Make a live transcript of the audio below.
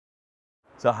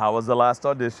So how was the last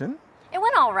audition? It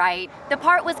went all right. The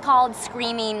part was called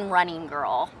Screaming Running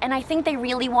Girl, and I think they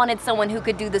really wanted someone who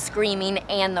could do the screaming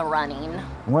and the running.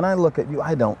 When I look at you,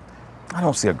 I don't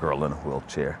see a girl in a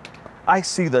wheelchair. I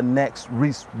see the next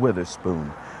Reese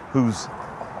Witherspoon, who's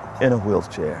in a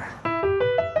wheelchair.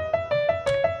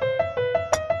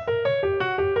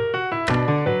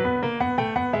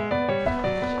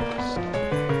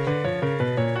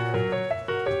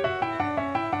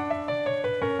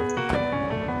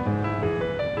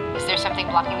 Is there something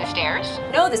blocking the stairs?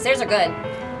 No, the stairs are good.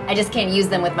 I just can't use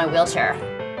them with my wheelchair.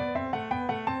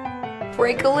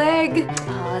 Break a leg.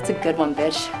 Oh, that's a good one,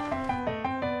 bitch.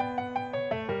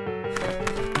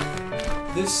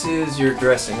 This is your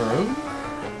dressing room.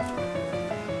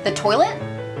 The toilet?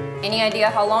 Any idea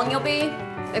how long you'll be?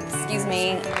 Excuse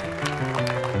me.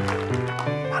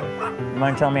 You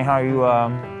mind telling me how your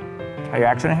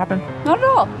accident happened? Not at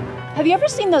all. Have you ever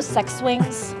seen those sex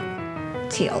swings?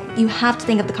 Teal, you have to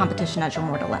think of the competition as your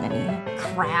mortal enemy.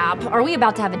 Crap. Are we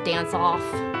about to have a dance-off?